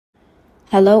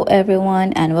Hello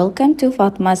everyone and welcome to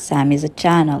Fatma Sami's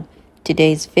channel.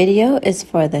 Today's video is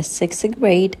for the 6th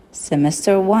grade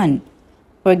semester 1.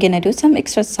 We're gonna do some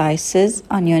exercises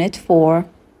on unit 4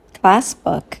 class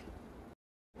book.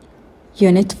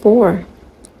 Unit 4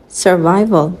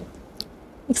 Survival.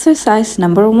 Exercise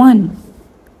number 1.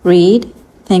 Read,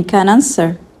 think and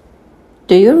answer.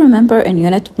 Do you remember in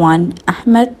unit 1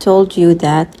 Ahmed told you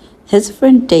that his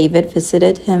friend David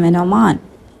visited him in Oman?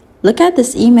 Look at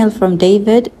this email from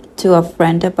David to a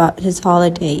friend about his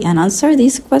holiday and answer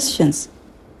these questions.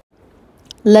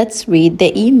 Let's read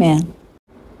the email.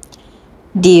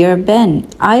 Dear Ben,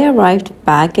 I arrived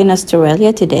back in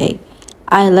Australia today.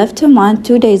 I left Oman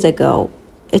 2 days ago.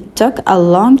 It took a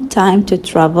long time to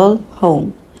travel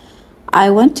home.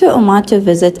 I went to Oman to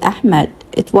visit Ahmed.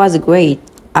 It was great.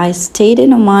 I stayed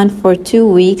in Oman for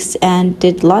 2 weeks and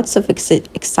did lots of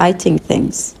exciting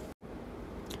things.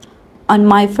 On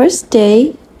my first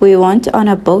day, we went on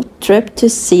a boat trip to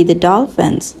see the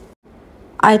dolphins.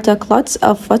 I took lots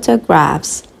of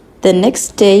photographs. The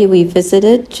next day, we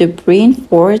visited Jibrin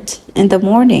Fort in the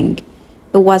morning.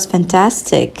 It was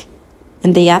fantastic.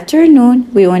 In the afternoon,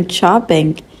 we went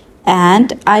shopping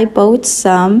and I bought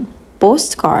some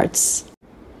postcards.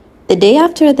 The day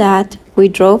after that, we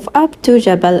drove up to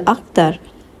Jabal Akhtar.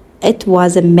 It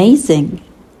was amazing.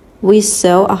 We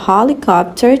saw a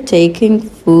helicopter taking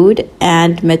food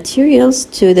and materials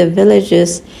to the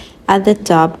villages at the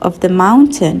top of the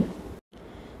mountain.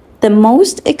 The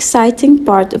most exciting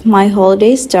part of my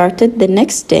holiday started the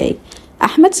next day.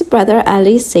 Ahmed's brother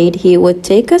Ali said he would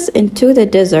take us into the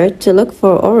desert to look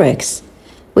for oryx.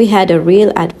 We had a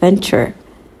real adventure.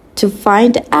 To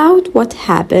find out what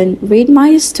happened, read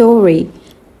my story,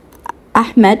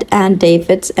 Ahmed and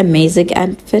David's amazing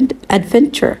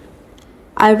adventure.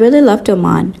 I really loved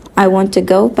Oman. I want to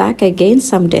go back again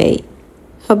someday.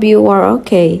 Hope you are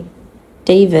okay,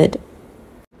 David.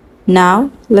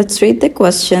 Now, let's read the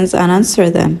questions and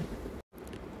answer them.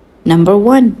 Number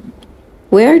 1.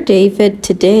 Where David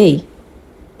today?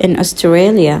 In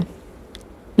Australia.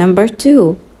 Number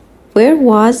 2. Where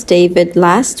was David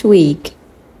last week?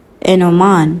 In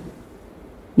Oman.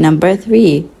 Number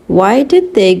 3. Why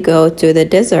did they go to the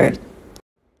desert?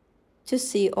 To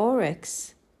see oryx.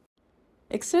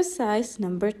 Exercise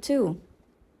number 2.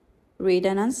 Read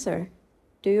and answer.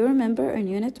 Do you remember in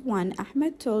Unit 1,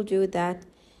 Ahmed told you that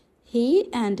he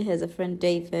and his friend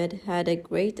David had a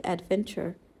great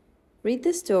adventure? Read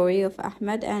the story of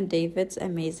Ahmed and David's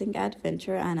amazing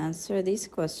adventure and answer these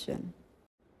questions.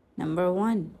 Number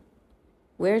 1.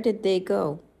 Where did they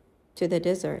go? To the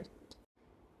desert.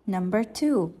 Number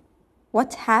 2.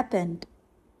 What happened?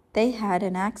 They had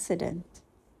an accident.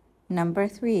 Number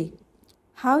 3.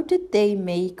 How did they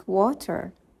make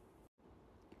water?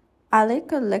 Ali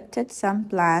collected some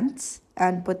plants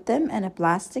and put them in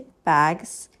plastic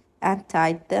bags and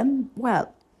tied them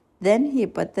well. Then he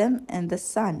put them in the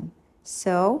sun,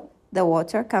 so the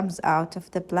water comes out of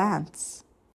the plants.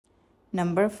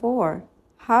 Number 4.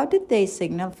 How did they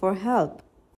signal for help?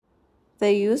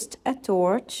 They used a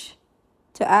torch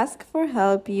to ask for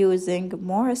help using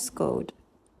Morse code.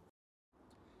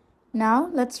 Now,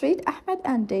 let's read Ahmed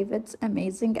and David's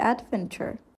amazing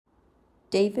adventure.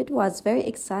 David was very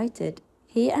excited.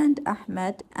 He and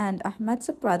Ahmed's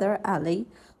brother Ali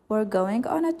were going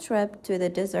on a trip to the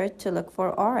desert to look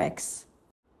for oryx.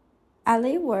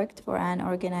 Ali worked for an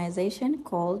organization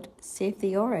called Save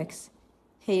the Oryx.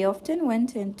 He often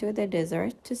went into the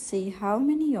desert to see how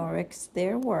many oryx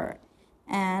there were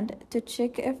and to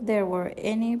check if there were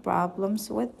any problems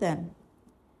with them.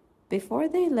 Before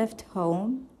they left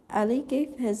home, Ali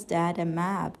gave his dad a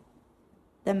map.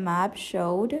 The map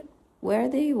showed where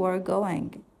they were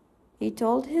going. He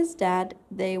told his dad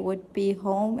they would be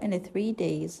home in 3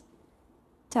 days'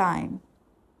 time.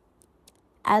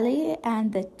 Ali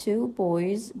and the 2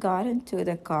 boys got into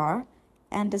the car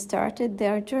and started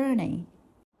their journey.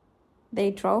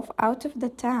 They drove out of the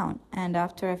town and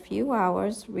after a few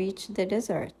hours reached the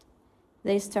desert.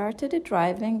 They started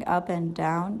driving up and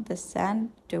down the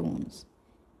sand dunes.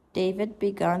 David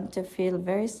began to feel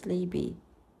very sleepy.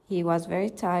 He was very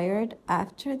tired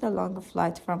after the long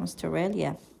flight from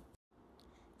Australia.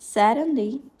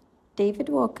 Suddenly, David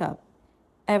woke up.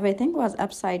 Everything was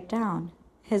upside down.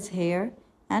 His hair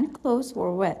and clothes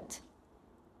were wet.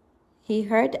 He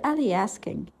heard Ali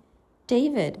asking,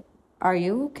 "David, are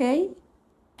you okay?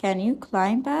 Can you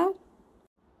climb out?"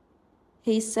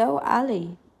 He saw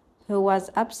Ali, who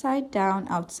was upside down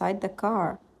outside the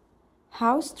car.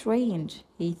 How strange,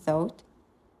 he thought.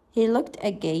 He looked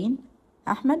again.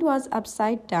 Ahmed was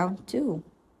upside down too.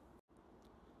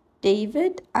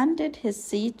 David undid his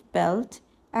seat belt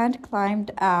and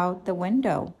climbed out the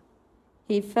window.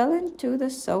 He fell into the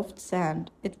soft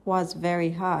sand. It was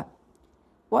very hot.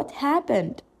 "What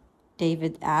happened?"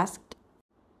 David asked.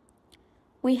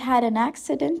 "We had an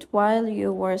accident while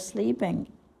you were sleeping,"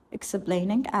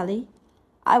 explaining Ali.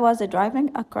 "I was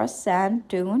driving across sand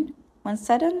dune when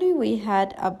suddenly we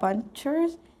had a puncture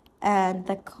and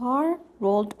the car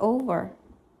rolled over."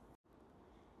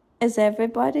 "Is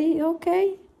everybody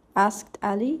okay?" asked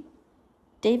Ali.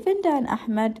 David and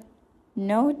Ahmed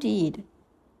nodded.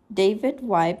 David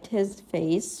wiped his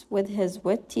face with his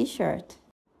wet t-shirt.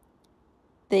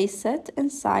 They sat in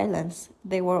silence.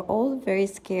 They were all very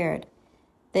scared.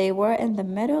 They were in the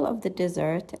middle of the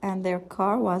desert and their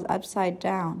car was upside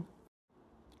down.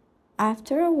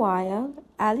 After a while,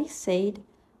 Ali said,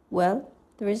 "Well,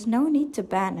 there is no need to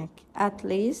panic. At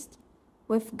least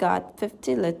we've got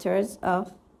 50 liters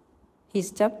of—" He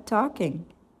stopped talking.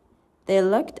 They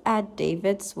looked at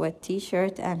David's wet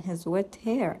t-shirt and his wet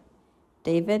hair.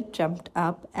 David jumped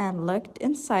up and looked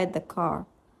inside the car.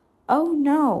 "Oh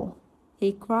no!"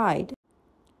 he cried.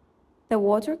 "The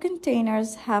water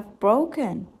containers have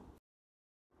broken."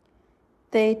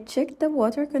 They checked the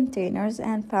water containers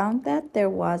and found that there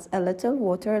was a little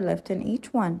water left in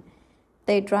each one.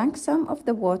 They drank some of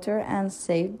the water and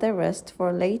saved the rest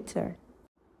for later.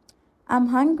 "I'm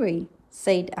hungry,"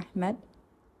 said Ahmed.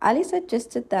 Ali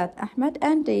suggested that Ahmed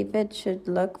and David should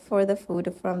look for the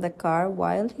food from the car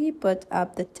while he put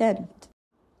up the tent.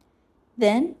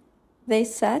 Then they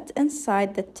sat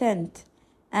inside the tent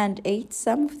and ate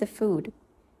some of the food.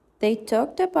 They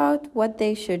talked about what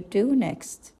they should do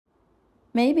next.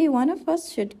 "Maybe one of us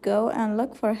should go and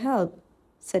look for help,"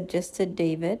 suggested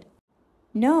David.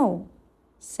 "No,"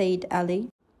 said Ali.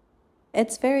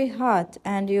 "It's very hot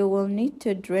and you will need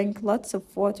to drink lots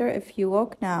of water if you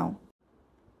walk now.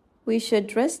 We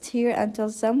should rest here until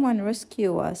someone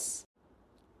rescues us.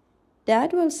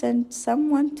 Dad will send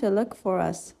someone to look for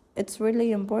us. It's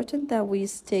really important that we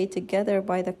stay together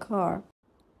by the car."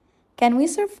 "Can we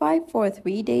survive for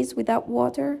 3 days without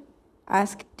water?"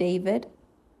 asked David.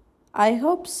 "I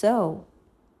hope so,"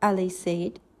 Ali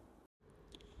said.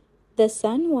 The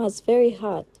sun was very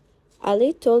hot.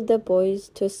 Ali told the boys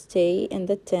to stay in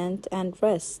the tent and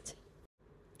rest.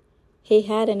 He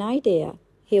had an idea.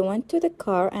 He went to the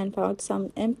car and found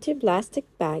some empty plastic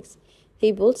bags.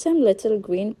 He pulled some little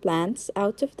green plants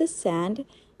out of the sand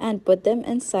and put them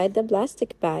inside the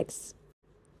plastic bags.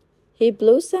 He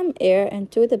blew some air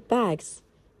into the bags,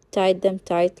 tied them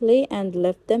tightly, and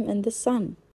left them in the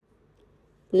sun.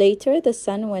 Later, the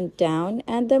sun went down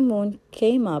and the moon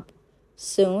came up.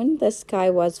 Soon, the sky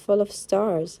was full of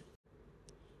stars.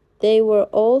 They were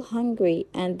all hungry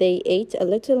and they ate a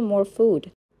little more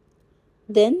food.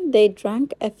 Then they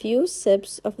drank a few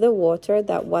sips of the water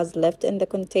that was left in the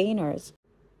containers.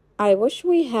 "I wish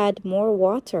we had more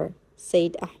water,"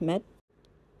 said Ahmed.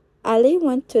 Ali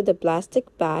went to the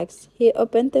plastic bags. He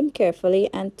opened them carefully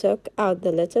and took out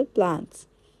the little plants.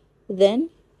 Then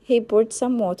he poured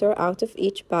some water out of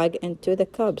each bag into the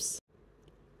cups.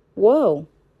 "Whoa,"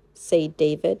 said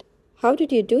David. "How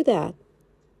did you do that?"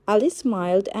 Ali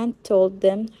smiled and told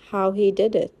them how he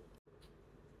did it.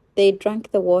 They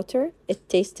drank the water. It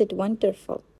tasted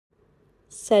wonderful.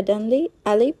 Suddenly,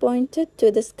 Ali pointed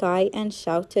to the sky and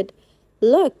shouted,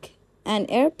 "Look, an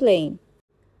airplane!"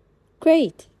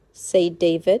 "Great," said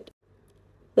David.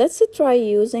 "Let's try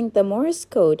using the Morse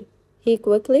code." He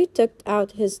quickly took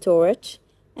out his torch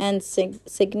and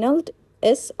signaled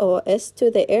SOS to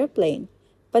the airplane,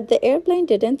 but the airplane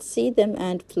didn't see them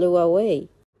and flew away.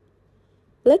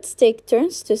 "Let's take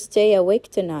turns to stay awake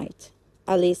tonight,"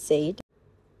 Ali said.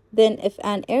 "Then if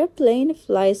an airplane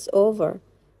flies over,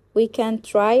 we can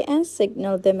try and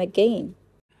signal them again."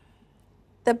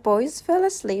 The boys fell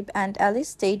asleep and Ali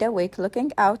stayed awake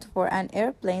looking out for an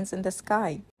airplanes in the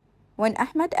sky. When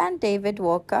Ahmed and David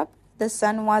woke up, the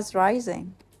sun was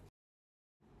rising.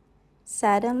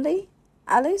 Suddenly,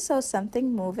 Ali saw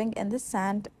something moving in the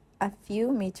sand a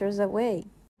few meters away.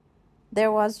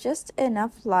 There was just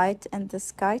enough light in the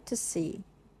sky to see.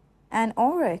 An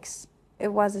oryx.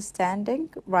 It was standing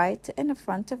right in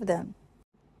front of them.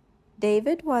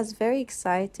 David was very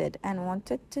excited and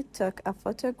wanted to take a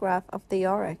photograph of the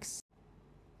oryx.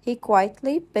 He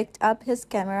quietly picked up his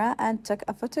camera and took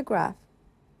a photograph.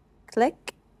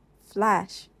 Click,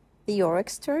 flash. The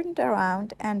oryx turned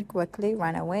around and quickly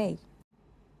ran away.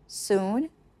 Soon,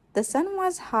 the sun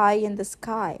was high in the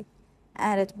sky,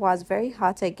 and it was very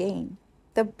hot again.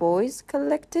 The boys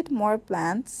collected more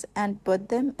plants and put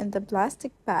them in the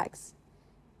plastic bags.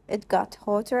 It got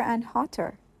hotter and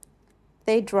hotter.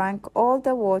 They drank all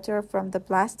the water from the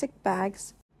plastic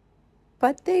bags,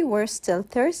 but they were still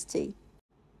thirsty.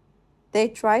 They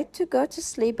tried to go to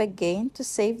sleep again to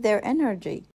save their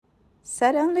energy.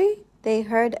 Suddenly, they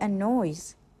heard a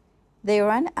noise. They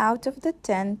ran out of the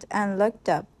tent and looked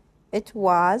up. It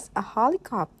was a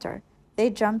helicopter. They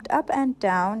jumped up and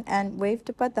down and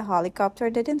waved, but the helicopter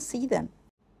didn't see them.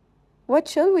 "What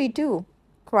shall we do?"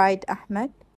 cried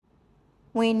Ahmed.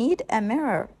 "We need a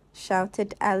mirror,"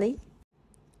 shouted Ali.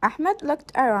 Ahmed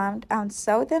looked around and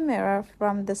saw the mirror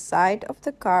from the side of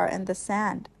the car in the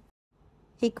sand.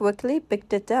 He quickly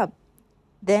picked it up.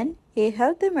 Then he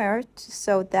held the mirror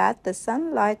so that the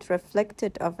sunlight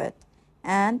reflected off it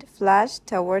and flashed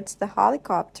towards the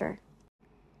helicopter.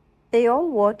 They all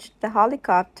watched the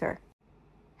helicopter.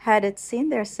 Had it seen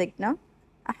their signal?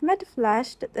 Ahmed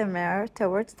flashed the mirror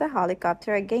towards the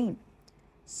helicopter again.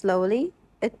 Slowly,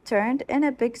 it turned in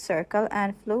a big circle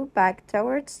and flew back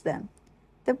towards them.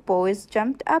 The boys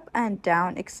jumped up and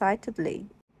down excitedly.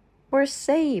 "We're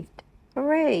saved!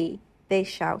 Hooray!" they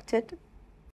shouted.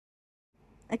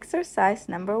 Exercise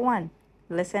number 1.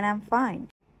 Listen and find.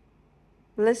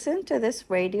 Listen to this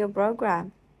radio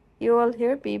program. You will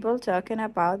hear people talking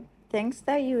about things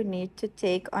that you need to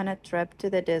take on a trip to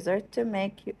the desert to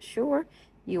make sure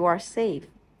you are safe.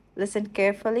 Listen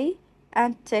carefully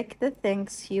and take the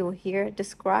things you hear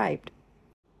described.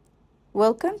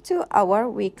 Welcome to our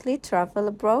weekly travel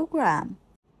program.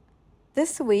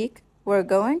 This week, we're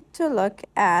going to look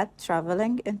at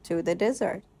traveling into the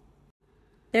desert.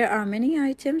 There are many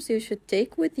items you should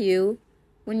take with you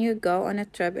when you go on a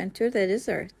trip into the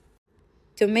desert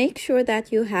to make sure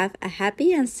that you have a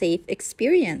happy and safe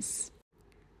experience.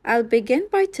 I'll begin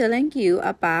by telling you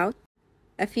about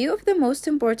a few of the most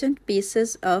important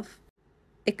pieces of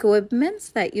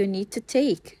equipment that you need to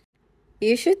take.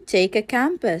 You should take a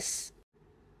compass.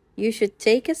 You should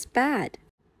take a spade.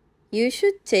 You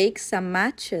should take some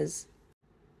matches.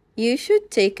 You should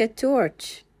take a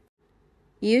torch.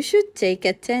 You should take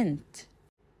a tent.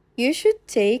 You should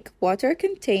take water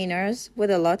containers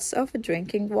with lots of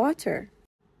drinking water.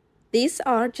 These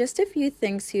are just a few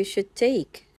things you should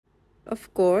take.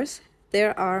 Of course,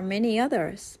 there are many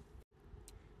others.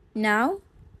 Now,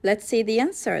 let's see the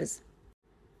answers.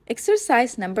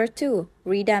 Exercise number 2.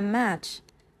 Read and match.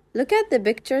 Look at the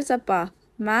pictures above.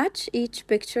 Match each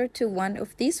picture to one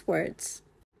of these words.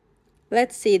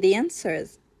 Let's see the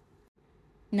answers.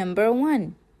 Number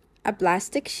 1. A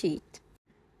plastic sheet.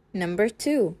 Number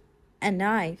 2. A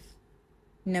knife.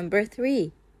 Number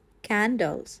 3.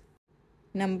 Candles.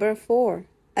 Number 4.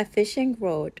 A fishing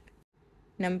rod.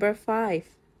 Number 5.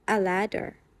 A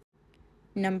ladder.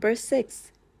 Number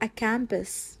 6. A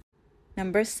compass.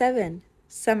 Number 7.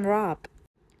 Some rope.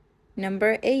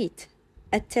 Number 8.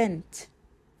 A tent.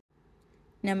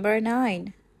 Number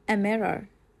 9. A mirror.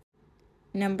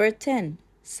 Number 10.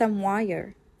 Some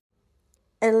wire.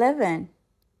 11.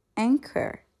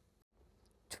 Anchor.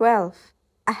 12.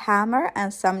 A hammer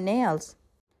and some nails.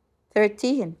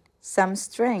 13. Some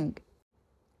string.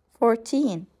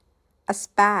 14. A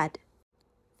spade.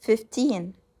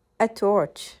 15. A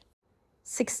torch.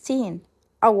 16.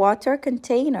 A water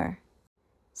container.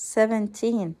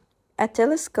 17. A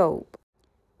telescope.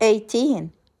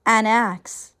 18. An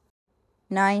axe.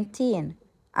 19.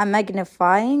 A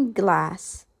magnifying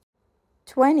glass.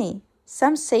 20.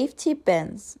 Some safety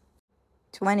pins.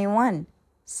 21.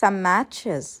 Some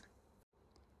matches.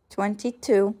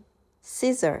 22.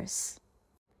 Scissors.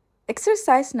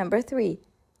 Exercise number 3.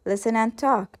 Listen and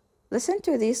talk. Listen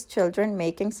to these children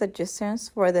making suggestions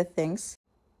for the things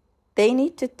they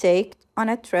need to take on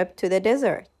a trip to the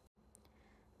desert.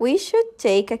 We should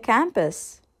take a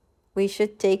compass. We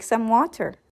should take some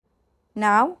water.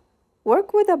 Now,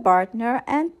 work with a partner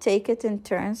and take it in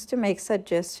turns to make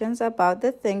suggestions about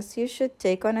the things you should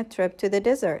take on a trip to the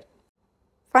desert.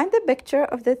 Find the picture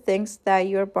of the things that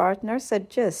your partner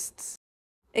suggests.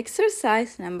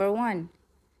 Exercise number 1.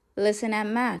 Listen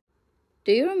and match.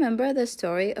 Do you remember the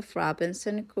story of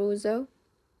Robinson Crusoe?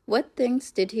 What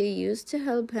things did he use to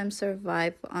help him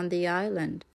survive on the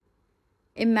island?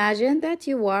 Imagine that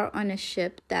you are on a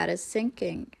ship that is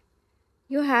sinking.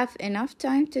 You have enough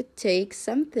time to take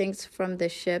some things from the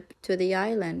ship to the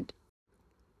island.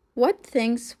 What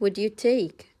things would you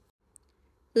take?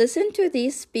 Listen to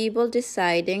these people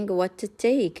deciding what to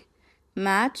take.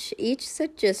 Match each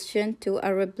suggestion to a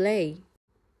replay.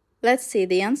 Let's see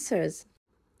the answers.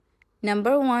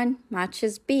 Number 1.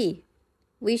 Matches B.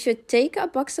 We should take a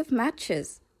box of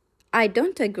matches. I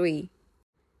don't agree.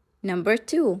 Number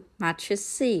 2. Matches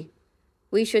C.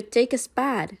 We should take a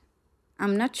spade.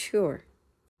 I'm not sure.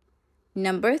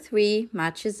 Number 3.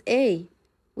 Matches A.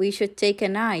 We should take a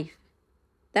knife.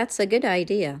 That's a good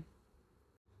idea.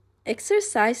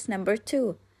 Exercise number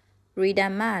 2. Read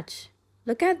and match.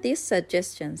 Look at these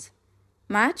suggestions.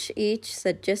 Match each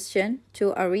suggestion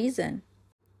to a reason.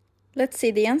 Let's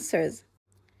see the answers.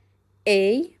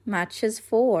 A matches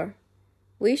 4.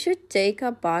 We should take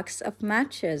a box of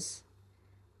matches.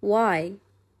 Why?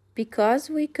 Because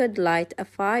we could light a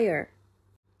fire.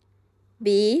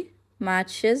 B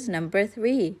matches number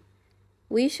 3.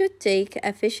 We should take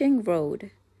a fishing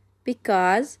rod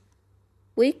because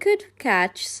we could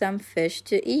catch some fish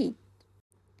to eat.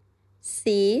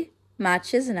 C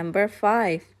matches number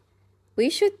 5. We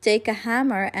should take a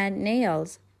hammer and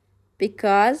nails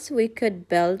because we could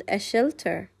build a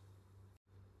shelter.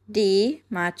 D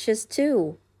matches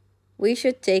 2. We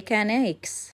should take an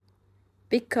axe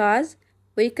because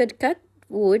we could cut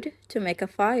wood to make a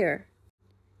fire.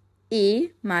 E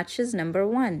matches number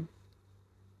 1.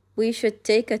 We should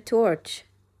take a torch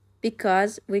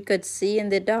because we could see in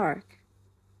the dark.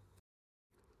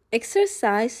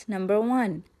 Exercise number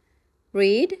 1.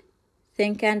 Read,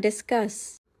 think and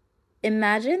discuss.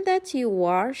 Imagine that you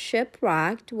are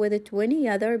shipwrecked with 20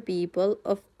 other people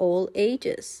of all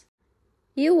ages.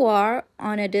 You are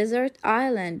on a desert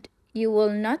island. You will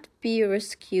not be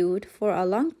rescued for a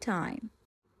long time.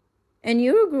 In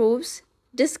your groups,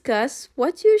 discuss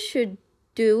what you should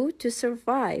do to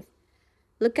survive.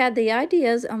 Look at the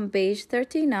ideas on page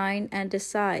 39 and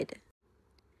decide.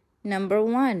 Number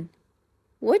 1.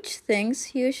 Which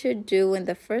things you should do in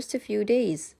the first few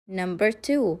days. Number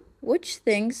 2. Which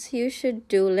things you should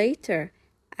do later,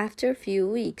 after a few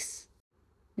weeks.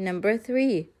 Number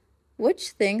 3. Which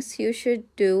things you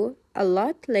should do a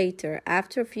lot later,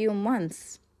 after a few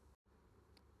months.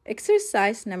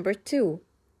 Exercise number 2.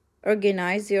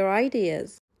 Organize your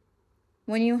ideas.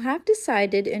 When you have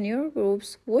decided in your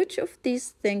groups which of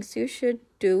these things you should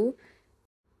do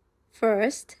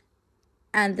first,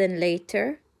 and then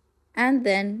later, and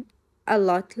then a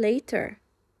lot later,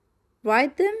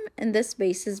 write them in the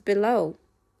spaces below.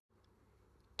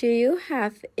 Do you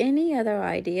have any other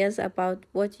ideas about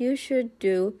what you should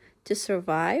do to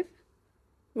survive?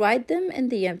 Write them in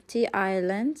the empty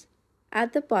island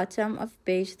at the bottom of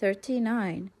page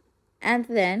 39, and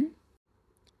then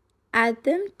add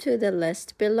them to the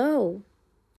list below.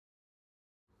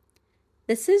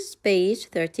 This is page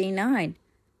 39,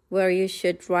 where you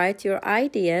should write your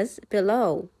ideas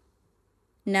below.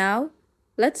 Now,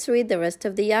 let's read the rest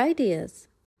of the ideas.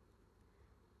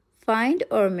 Find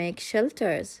or make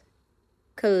shelters.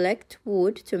 Collect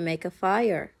wood to make a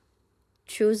fire.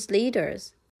 Choose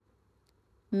leaders.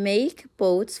 Make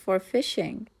boats for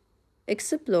fishing.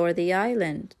 Explore the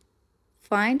island.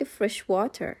 Find fresh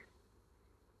water.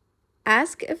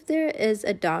 Ask if there is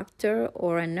a doctor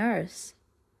or a nurse.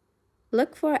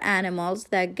 Look for animals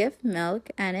that give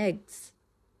milk and eggs.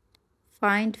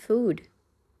 Find food.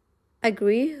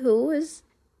 Agree who is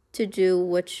to do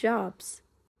which jobs.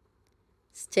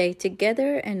 Stay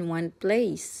together in one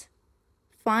place.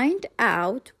 Find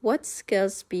out what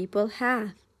skills people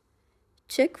have.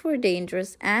 Check for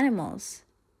dangerous animals.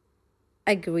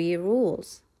 Agree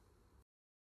rules.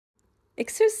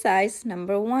 Exercise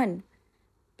number 1.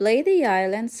 Play the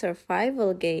island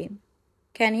survival game.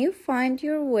 Can you find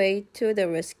your way to the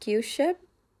rescue ship?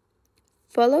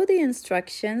 Follow the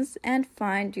instructions and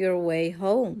find your way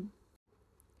home.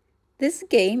 This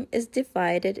game is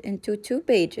divided into 2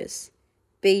 pages,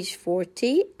 page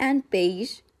 40 and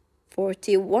page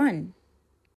 41.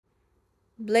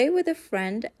 Play with a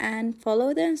friend and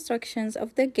follow the instructions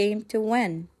of the game to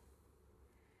win.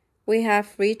 We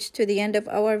have reached to the end of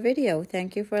our video.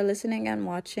 Thank you for listening and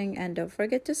watching, and don't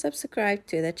forget to subscribe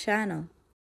to the channel.